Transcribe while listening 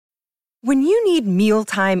When you need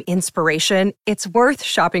mealtime inspiration, it's worth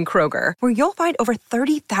shopping Kroger, where you'll find over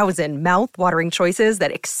 30,000 mouth-watering choices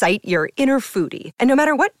that excite your inner foodie. And no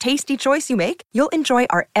matter what tasty choice you make, you'll enjoy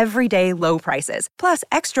our everyday low prices, plus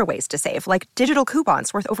extra ways to save, like digital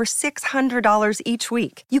coupons worth over $600 each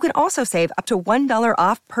week. You can also save up to $1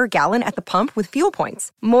 off per gallon at the pump with fuel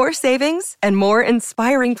points. More savings and more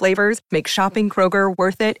inspiring flavors make shopping Kroger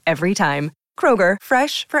worth it every time. Kroger,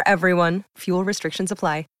 fresh for everyone. Fuel restrictions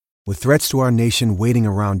apply. With threats to our nation waiting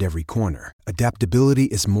around every corner, adaptability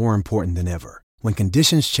is more important than ever. When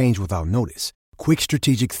conditions change without notice, quick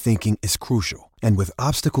strategic thinking is crucial. And with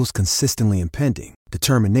obstacles consistently impending,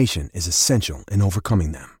 determination is essential in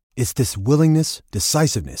overcoming them. It's this willingness,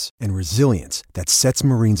 decisiveness, and resilience that sets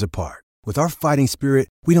Marines apart. With our fighting spirit,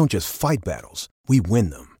 we don't just fight battles, we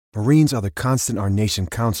win them. Marines are the constant our nation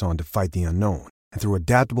counts on to fight the unknown. And through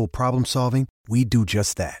adaptable problem solving, we do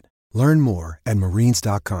just that. Learn more at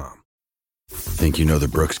marines.com. Think you know the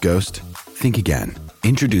Brooks Ghost? Think again.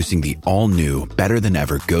 Introducing the all-new,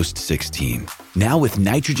 better-than-ever Ghost 16. Now with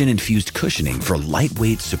nitrogen-infused cushioning for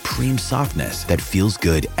lightweight, supreme softness that feels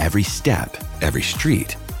good every step, every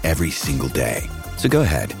street, every single day. So go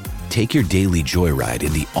ahead, take your daily joyride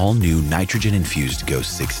in the all-new nitrogen-infused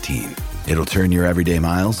Ghost 16. It'll turn your everyday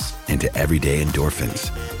miles into everyday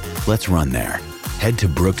endorphins. Let's run there. Head to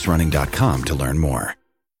brooksrunning.com to learn more.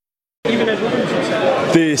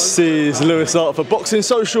 This is Lewis Art for Boxing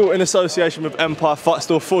Social in association with Empire Fight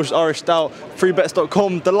Store, Forged Irish Stout,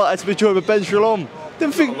 freebets.com. Delighted to be joined with Ben Shalom.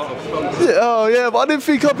 Didn't think, oh yeah, but I didn't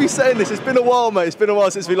think I'd be saying this. It's been a while, mate. It's been a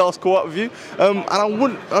while since we last caught up with you, and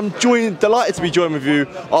I'm delighted to be joined with you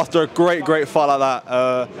after a great fight like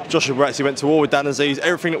that. Joshua Buatsi went to war with Azeez.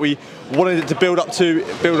 Everything that we wanted it to build up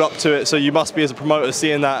to it. So you must be, as a promoter,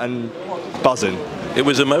 seeing that and buzzing. It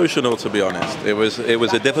was emotional, to be honest. It was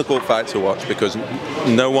a difficult fight to watch because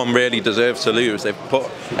no one really deserves to lose. They've put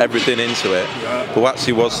everything into it.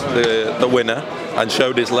 Buatsi was the winner and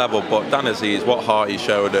showed his level, but Azeez, what heart he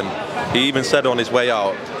showed, and he even said on his way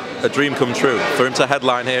out, a dream come true. For him to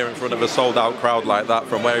headline here in front of a sold-out crowd like that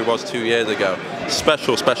from where he was 2 years ago,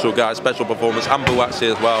 special guy, special performance, and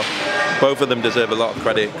Buatsi as well. Both of them deserve a lot of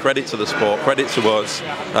credit. Credit to the sport, credit to us,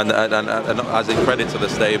 and as in credit to the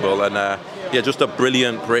stable. And yeah, just a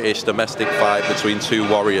brilliant British domestic fight between two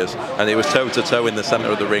warriors, and it was toe-to-toe in the centre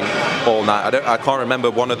of the ring all night. I can't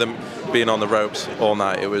remember one of them being on the ropes all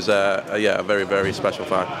night. It was a very special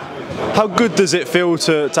fight. How good does it feel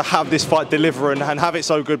to have this fight deliver and have it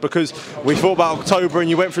so good? Because we thought about October and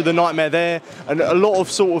you went through the nightmare there, and a lot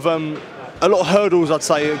of hurdles, I'd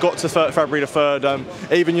say. It got to February the 3rd,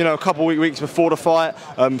 even a couple of weeks before the fight,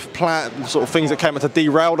 sort of things that came out to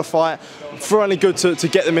derail the fight. Finally good to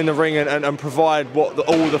get them in the ring and provide what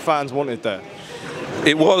all the fans wanted there.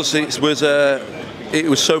 It was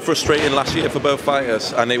so frustrating last year for both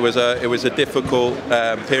fighters, and it was a difficult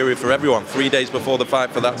period for everyone. 3 days before the fight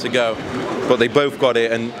for that to go, but they both got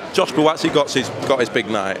it, and Josh Buatsi got his big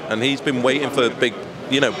night, and he's been waiting for big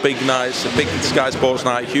nights, a big Sky Sports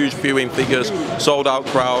night, huge viewing figures, sold out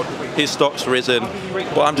crowd, his stock's risen.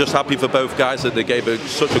 But I'm just happy for both guys that they gave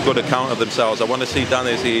such a good account of themselves. I want to see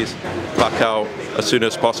Azeez back out as soon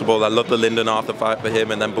as possible. I love the Lyndon Arthur fight for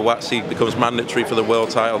him, and then Buatsi becomes mandatory for the world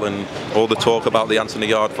title, and all the talk about the Anthony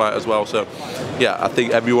Yard fight as well. So yeah, I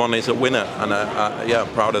think everyone is a winner, and I'm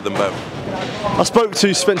proud of them both. I spoke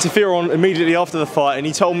to Spencer Fearon immediately after the fight, and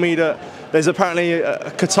he told me that there's apparently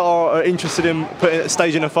Qatar interested in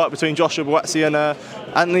staging a fight between Joshua Buatsi and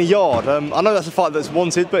Anthony Yard. I know that's a fight that's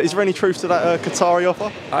wanted, but is there any truth to that Qatari offer?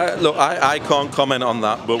 I can't comment on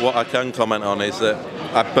that, but what I can comment on is that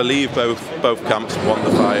I believe both camps want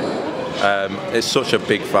the fight. It's such a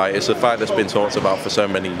big fight. It's a fight that's been talked about for so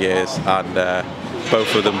many years, and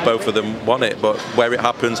both of them want it. But where it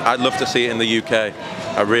happens, I'd love to see it in the UK.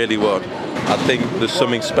 I really would. I think there's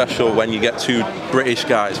something special when you get two British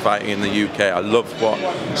guys fighting in the UK. I love what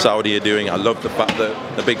Saudi are doing. I love the fact that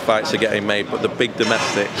the big fights are getting made, but the big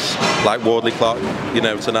domestics like Wardley, Clarke,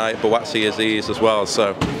 tonight, Buatsi, Azeez as well.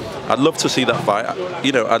 So I'd love to see that fight.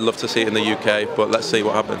 I'd love to see it in the UK, but let's see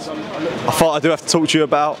what happens. I thought I do have to talk to you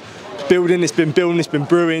about building. It's been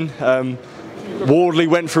brewing. Wardley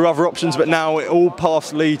went through other options, but now all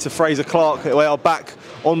paths lead to Fraser Clarke. We are back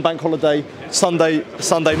on bank holiday. Sunday,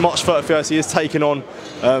 March 31st, he is taking on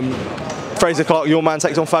Fraser Clarke. Your man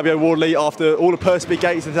takes on Fabio Wardley after all the Percy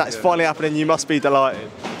gates, and that's finally happening. You must be delighted.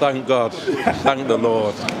 Thank God. Thank the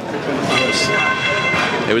Lord.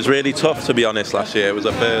 It was really tough, to be honest, last year. It was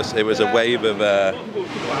a wave of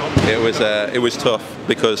it was tough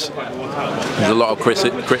because there's a lot of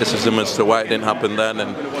criticism as to why it didn't happen then,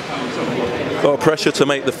 and Well, pressure to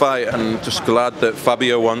make the fight, and just glad that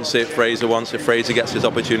Fabio wants it, Fraser wants it, Fraser gets his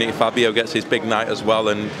opportunity, Fabio gets his big night as well,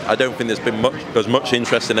 and I don't think there's much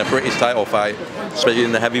interest in a British title fight, especially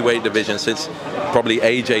in the heavyweight division, since probably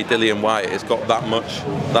AJ Dillian White. It's got that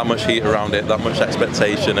much heat around it, that much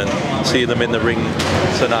expectation, and seeing them in the ring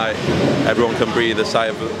tonight, everyone can breathe a sigh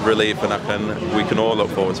of relief, and we can all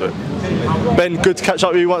look forward to it. Ben, good to catch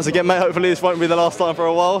up with you once again, mate. Hopefully this won't be the last time for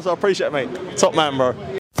a while, so I appreciate it, mate. Top man, bro.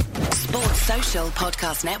 Sports Social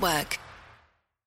Podcast Network.